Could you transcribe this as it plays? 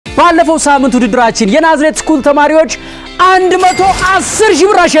ባለፈው ሳምንት ውድድራችን የናዝሬት ስኩል ተማሪዎች 110,000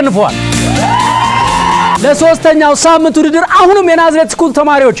 ብር አሸንፈዋል ለሶስተኛው ሳምንት ውድድር አሁንም የናዝሬት ስኩል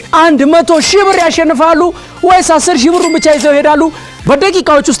ተማሪዎች 100,000 ብር ያሸንፋሉ ወይስ 10,000 ብሩን ብቻ ይዘው ሄዳሉ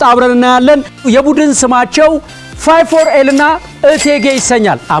በደቂቃዎች ውስጥ አብረን እናያለን የቡድን ስማቸው 54L እና እቴጌ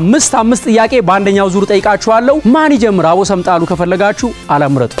ይሰኛል 5 ጥያቄ በአንደኛው ዙር ጠይቃችኋለሁ ማን ይጀምር አቦ ሰምጣሉ ከፈለጋችሁ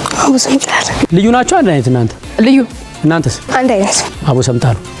አላምረጡ አቦ ሰምጣሉ ልዩ ናቸው አንድ አይነት እናንተ ልዩ እናንተስ አንድ አይነት አቦ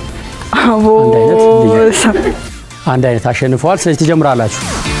ሰምጣሉ አቦ አንድ አይነት አሸንፈዋል ስለዚህ ትጀምራላችሁ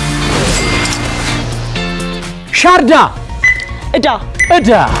ሻርዳ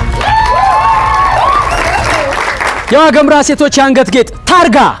እዳ የዋገምራ ሴቶች አንገት ጌጥ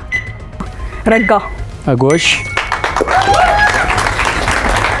ታርጋ ረጋ አጎሽ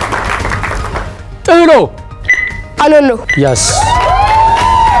ጥሎ አሎሎ ያስ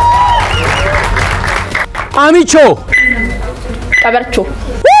አሚቾ ቀበርቾ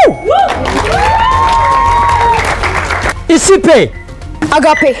ኢሲፔ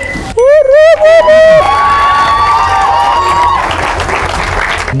አጋፔ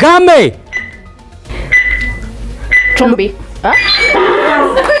ጋሜ ቾምቤ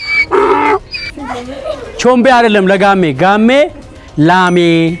ቾምቤ አይደለም ለጋሜ ጋሜ ላሜ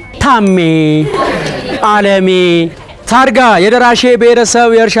ታሜ አለሜ ታርጋ የደራሼ ብሔረሰብ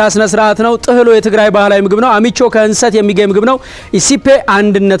የእርሻ ስነ ስርዓት ነው ጥህሎ የትግራይ ባህላዊ ምግብ ነው አሚቾ ከእንሰት የሚገኝ ምግብ ነው ኢሲፔ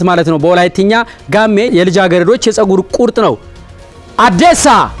አንድነት ማለት ነው በወላይትኛ ጋሜ የልጃገረዶች የፀጉር ቁርጥ ነው አዴሳ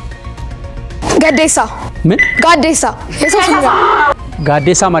ጋዴሳ ምን ጋዴሳ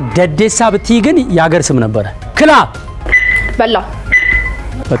ጋዴሳ ደዴሳ ብትይ ግን ያገር ስም ነበር ክላ በላ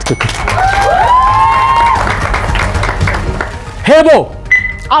በትክክል ሄቦ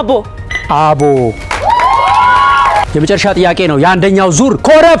አቦ የመጨረሻ ጥያቄ ነው የአንደኛው ዙር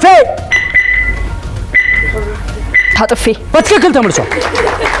ኮረፌ ታጥፌ በትክክል ተመልሷል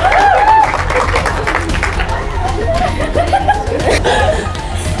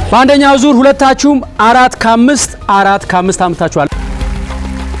በአንደኛው ዙር ሁለታችሁም 4 ከ5 አምጥታችኋል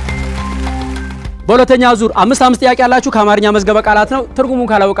በሁለተኛው ዙር 5 ጥያቄ ያላችሁ ከአማርኛ መዝገበ ቃላት ነው ትርጉሙን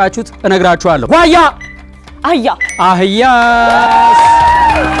ካላወቃችሁት እነግራችኋለሁ ዋያ አህያ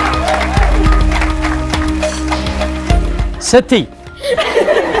ስቲ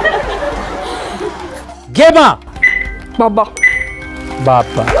ጌባ ባባ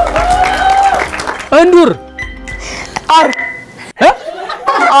እንዱር አር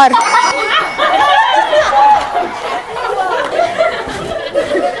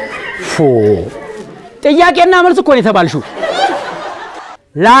ፎ ጥያቄና መልስ እኮ ነው የተባልሽው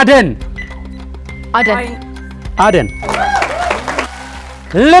ላደን አደን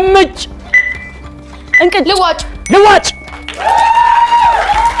ልምጭ እንቅድ ልዋጭ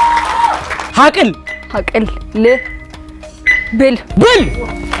ሀቅል ብል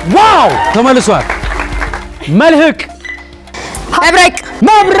ዋው ተመልሷል መልህቅ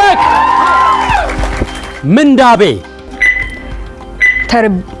መብረቅ ምንዳቤ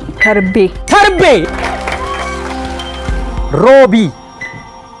ተርቤ ሮቢ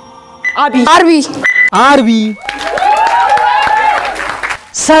አርቢ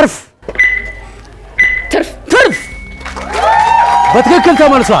ሰርፍ ትርፍ በትክክል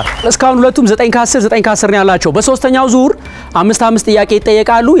ተመልሷል እስካሁን ሁለቱም 9 ከ10 ነው ያላቸው በሶስተኛው ዙር 5 ጥያቄ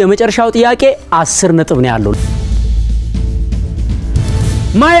ይጠየቃሉ የመጨረሻው ጥያቄ 10 ነጥብ ነው ያለው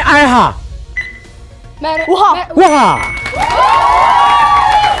ማይ አይሃ ውሃ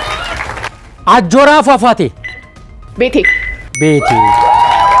አጆራ ፏፏቴ ቤቴ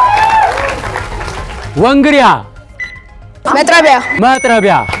ወንግሪያ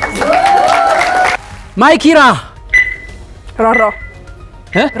መጥረቢያ ማይኪራ ራራ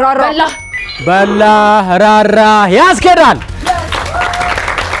በላ ራራ ያስከዳል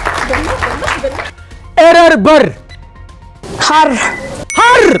ኤረር በር ሐር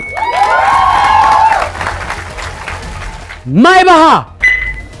ማይባሃ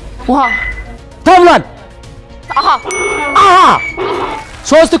ውሃ ተብሏል አሃ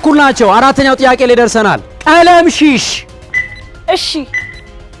 3 እኩል ናቸው አራተኛው ጥያቄ ላይ ደርሰናል ቀለም ሺሽ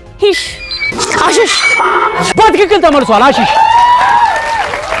ሂሽ አሽሽ በትክክል ተመልሷል አሽሽ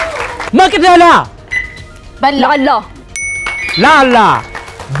መቅደላ ላላ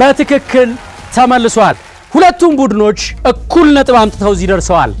በትክክል ተመልሷል ሁለቱም ቡድኖች እኩል ነጥብ አምጥተው እዚህ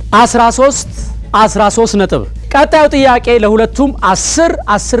ደርሰዋል 13 ነጥብ ቀጣዩ ጥያቄ ለሁለቱም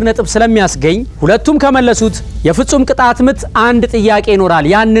 10 ነጥብ ስለሚያስገኝ ሁለቱም ከመለሱት የፍጹም ቅጣት ምት አንድ ጥያቄ ይኖራል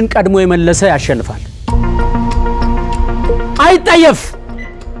ያንን ቀድሞ የመለሰ ያሸንፋል አይጠየፍ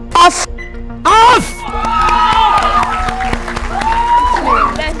አፍ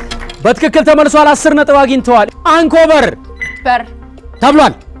በትክክል ተመልሷል 10 ነጥብ አግኝተዋል አንኮበር በር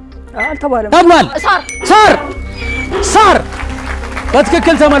ተብሏል አልተባለም ተባል ሳር ሳር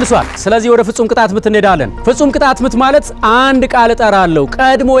በትክክል ተመልሷል ስለዚህ ወደ ፍጹም ቅጣት ምት እንሄዳለን ፍጹም ቅጣት ምት ማለት አንድ ቃል እጠራለሁ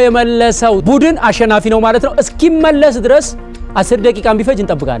ቀድሞ የመለሰው ቡድን አሸናፊ ነው ማለት ነው እስኪመለስ ድረስ 10 ደቂቃም ቢፈጅ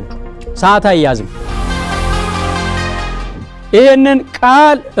እንጠብቃለን ሰዓት አይያዝም ይሄንን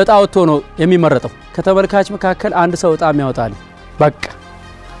ቃል እጣ ወጥቶ ነው የሚመረጠው ከተመልካች መካከል አንድ ሰው እጣ የሚያወጣል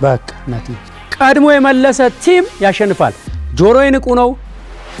በቃ ናቲ ቀድሞ የመለሰ ቲም ያሸንፋል ጆሮዬ ንቁ ነው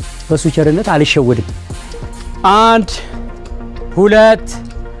በሱ ቸርነት አልሸወድም 1 2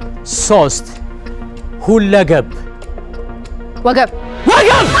 3 ሁለገብ ወገብ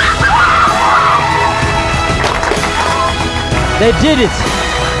they did it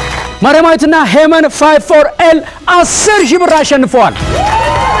ማረማዊትና ሄመን 54L 10 ሺህ ብር አሸንፈዋል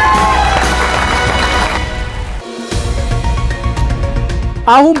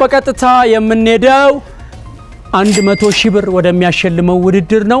አሁን በቀጥታ የምንሄደው 100 ሺህ ብር ወደሚያሸልመው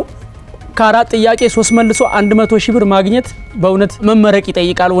ውድድር ነው ከአራት ጥያቄ 3 መልሶ 100 ሺህ ብር ማግኘት በእውነት መመረቅ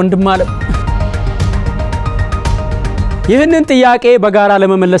ይጠይቃል ወንድም አለ ይህንን ጥያቄ በጋራ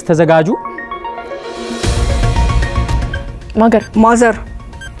ለመመለስ ተዘጋጁ ማገር ማዘር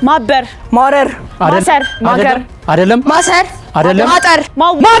ማበር ማረር ማሰር ማገር አይደለም ማሰር አይደለም ማጠር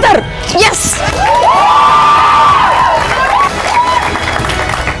ማጠር yes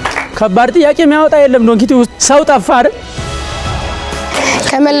ከባድ ጥያቄ የሚያወጣ የለም ዶንኪቱ ሰው ጠፋ አይደል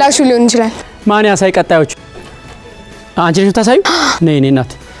ከመላሹ ሊሆን ይችላል ማን ያሳይ ቀጣዮች አንቺ ነሽ ታሳዩ ነይ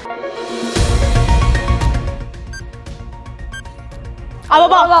እናት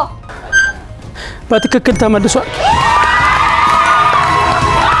አበባ በትክክል ተመልሷል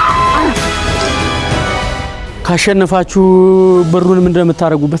ካሸነፋችሁ ብሩን ምን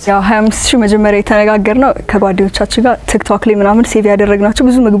እንደምታረጉበት ያው 25000 መጀመሪያ የተነጋገርነው ከጓደኞቻችን ጋር ቲክቶክ ላይ ምናምን ሴቭ ያደረግናቸው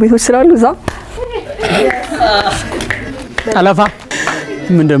ብዙ ምግብ ቤቶች ስላሉ እዛ አለፋ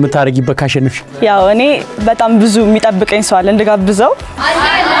ምን እንደምታረጊበት ካሸነፍሽ ያው እኔ በጣም ብዙ የሚጠብቀኝ ሰው አለ እንድጋብዘው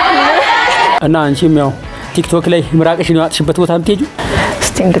እና አንቺም ያው ቲክቶክ ላይ ምራቅሽን ያጥሽበት ቦታ እንትሄጁ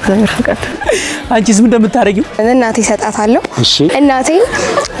እስቲ እንደተዘር ፍቀት አንቺስ ምን እንደምታረጊው እናቴ ሰጣታለሁ እሺ እናቴ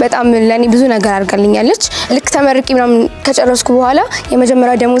በጣም ለኔ ብዙ ነገር አድርጋልኛለች ልክ ተመርቂ ምናምን ከጨረስኩ በኋላ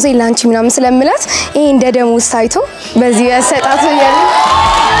የመጀመሪያው ደሞዜ ላንቺ ምናምን ስለምላት ይሄ እንደ ደሞዝ ታይቶ በዚህ ያሰጣት ያለ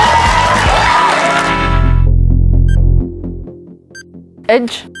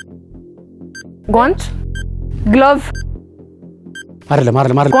እጅ ጓንት ግሎቭ አይደለም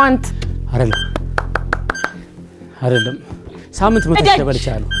ጓንት አይደለም ሳምንት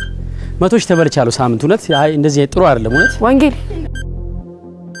መቶሽ ተበልቻለሁ ሳምንት እውነት አይ እንደዚህ ጥሩ አይደለም እውነት ወንጌል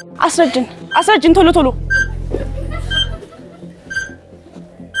አስረጅን ቶሎ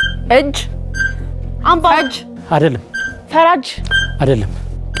እጅ አምባጅ አይደለም ፈራጅ አይደለም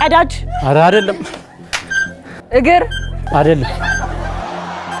ቀዳጅ አይደለም እግር አይደለም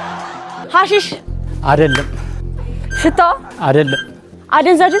ሐሺሽ አይደለም ሽታ አይደለም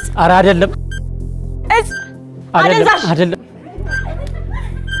አደንዛዥ አይደለም እጽ አደንዛዥ አይደለም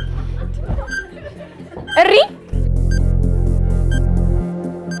እሪ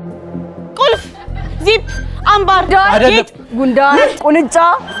ቁልፍ ዚፕ አምባር አይደለም ጉንዳን ቁንጫ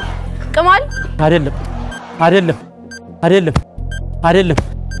ቅማል አይደለም ቁንጫ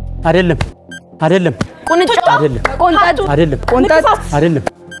አይደለም ቆንጣጭ አይደለም ቆንጣጭ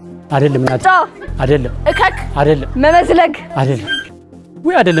አይደለም ናት አይደለም እከክ አይደለም መመስለግ አይደለም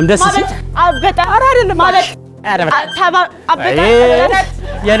ወይ አይደለም ደስ ሲል አበጣ አይደለም ማለት ታባ አበጣ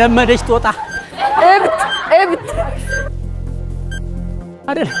የለመደች ጦጣ እብት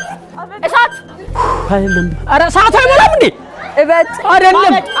አይደለም እሳት አይደለም አረ ሰዓት አይሞላም እንዴ እበት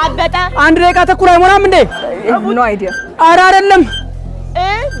አይደለም አበጣ አንድ ደቂቃ ተኩል አይሞላም እንዴ ኖ አይዲያ አረ አይደለም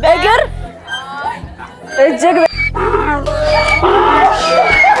እግር እጅግ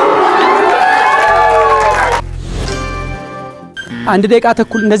አንድ ደቂቃ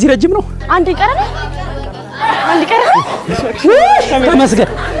ተኩል እንደዚህ ረጅም ነው አንድ ይቀር ተመስገን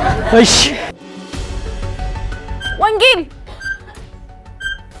እሺ ወንጌል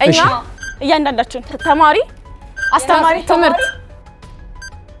እኛ እያንዳንዳችን ተማሪ አስተማሪ ትምህርት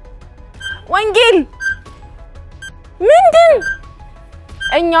ወንጌል ምንድን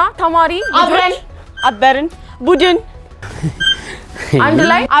እኛ ተማሪ አበርን ቡድን አንድ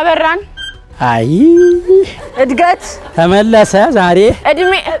ላይ አበራን አይ እድገት ተመለሰ ዛሬ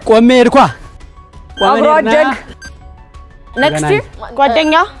እድሜ ቆሜ ሄድኳ አብሮ አደግ ኔክስት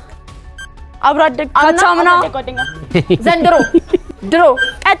ጓደኛ አብሮ አደግ አቻምና ጓደኛ ዘንድሮ ድሮ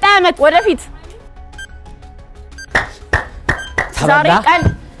ቀጣይ አመት ወደፊት ዛሬ ቀን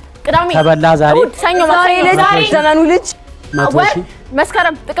ቅዳሜ ተበላ ዛሬ ሰኞ ዛሬ ልጅ ዘመኑ ልጅ ወር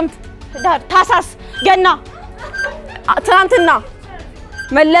መስከረም ጥቅምት ዳር ታሳስ ገና ትናንትና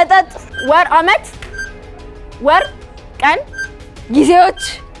መለጠጥ ወር አመት ወር ቀን ጊዜዎች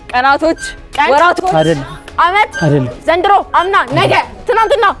ቀናቶች ቀን ወራቶች አይደለም አመት አይደለም ዘንድሮ አምና ነገ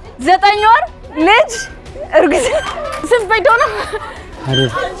ትናንትና 9 ወር ልጅ እርግዝ ስንት ቤት ሆነ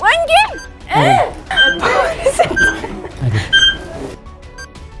አይደለም ወንጌል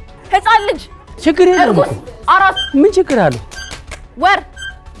ህፃን ልጅ ችግር የለውም እኮ አራት ምን ችግር አለው ወር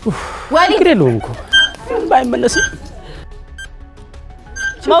ወሊድ ችግር የለውም እኮ ባይመለስም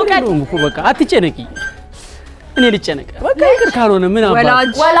መውቀድ እኮ በቃ አትጨነቂ እኔ ልጨነቅ በቃ ይቅር ካልሆነ ምን አባ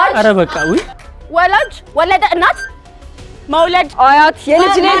ወላጅ ኧረ በቃ ወይ ወላጅ ወለደ እናት መውለድ አያት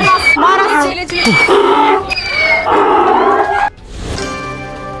የልጅ ልጅ ማራስ የልጅ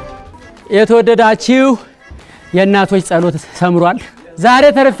የተወደዳችሁ የእናቶች ጸሎት ሰምሯል ዛሬ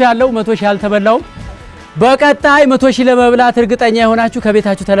ተርፍ ያለው 100 ሺህ አልተበላውም በቀጣይ 100 ሺህ ለመብላት እርግጠኛ የሆናችሁ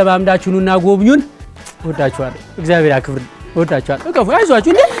ከቤታችሁ ተለባምዳችሁ ኑና ጎብኙን ወዳችኋለሁ እግዚአብሔር ያክብር ወዳችኋለሁ እከፉ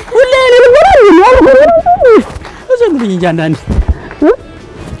አይዟችሁ እንዴ ሁሌ እዘኑልኝ እንጂ አንዳንዴ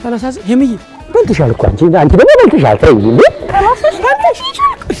ሰላሳስ ሄምዬ በልተሻል እኮ አንቺ ደግሞ በልተሻል ተይ እንዴ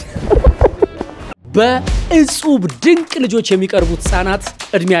በእጹብ ድንቅ ልጆች የሚቀርቡት ህፃናት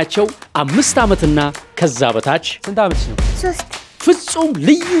እድሜያቸው 5 ዓመትና ከዛ በታች ስንት ዓመት ነው 3 ፍጹም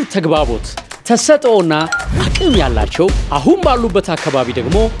ልዩ ተግባቦት ተሰጥኦና አቅም ያላቸው አሁን ባሉበት አካባቢ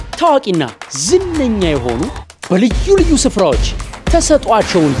ደግሞ ታዋቂና ዝነኛ የሆኑ በልዩ ልዩ ስፍራዎች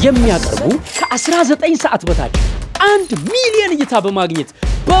ተሰጥኦአቸውን የሚያቀርቡ ከ19 ሰዓት በታች 1 ሚሊዮን እይታ በማግኘት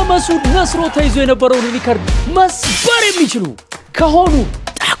በመሱድ ነስሮ ተይዞ የነበረውን ሪከርድ መስበር የሚችሉ ከሆኑ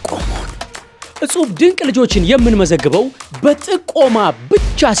ጠቆሙን እጹብ ድንቅ ልጆችን የምንመዘግበው በጥቆማ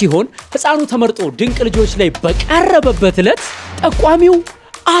ብቻ ሲሆን ህፃኑ ተመርጦ ድንቅ ልጆች ላይ በቀረበበት ዕለት ጠቋሚው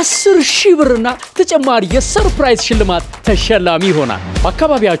 10,000 ብርና ተጨማሪ የሰርፕራይዝ ሽልማት ተሸላሚ ይሆናል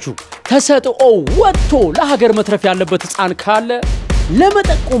በአካባቢያችሁ ተሰጥኦ ወጥቶ ለሀገር መትረፍ ያለበት ህፃን ካለ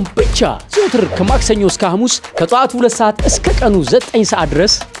ለመጠቆም ብቻ ዘውትር ከማክሰኞ እስከ ሐሙስ ከጧቱ 2 ሰዓት እስከ ቀኑ 9 ሰዓት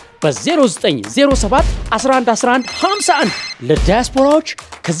ድረስ በ0907 1111 51 ለዲያስፖራዎች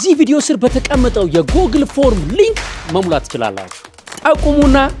ከዚህ ቪዲዮ ስር በተቀመጠው የጉግል ፎርም ሊንክ መሙላት ትችላላችሁ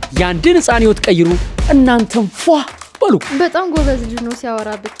ጠቁሙና ያንድን ህፃን ህይወት ቀይሩ እናንተም ፏ በሉ በጣም ጎበዝ ልጅ ነው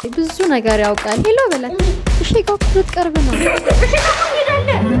ሲያወራበት ብዙ ነገር ያውቃል ሄሎ በለ እሺ ጋር ልትቀርብ ነው